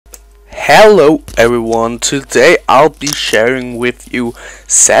Hello everyone, today I'll be sharing with you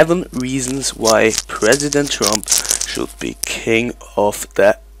 7 reasons why President Trump should be king of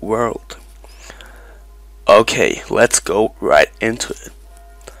the world. Okay, let's go right into it.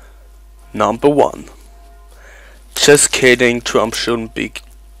 Number 1. Just kidding, Trump shouldn't be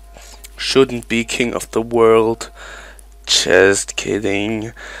king of the world. Just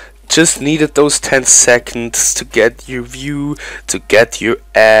kidding. Just needed those 10 seconds to get your view, to get your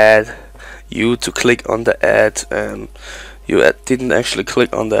ad, you to click on the ad, and you didn't actually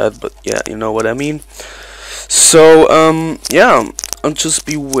click on the ad, but yeah, you know what I mean. So yeah, I'll just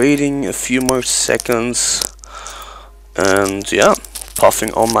be waiting a few more seconds, and yeah,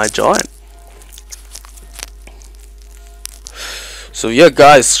 puffing on my joint. So yeah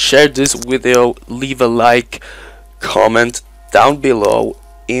guys, share this video, leave a like, comment down below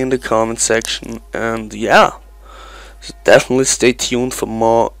in the comment section, and yeah, so definitely stay tuned for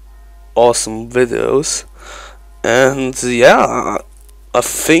more awesome videos. And yeah, I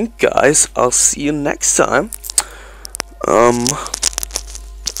think guys, I'll see you next time.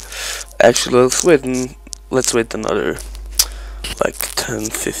 Actually, let's wait another like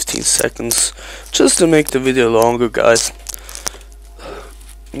 10-15 seconds just to make the video longer, guys.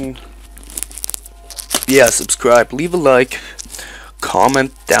 Yeah, subscribe, leave a like,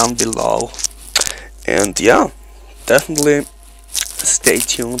 comment down below, and yeah, definitely stay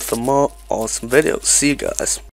tuned for more awesome videos. See you guys.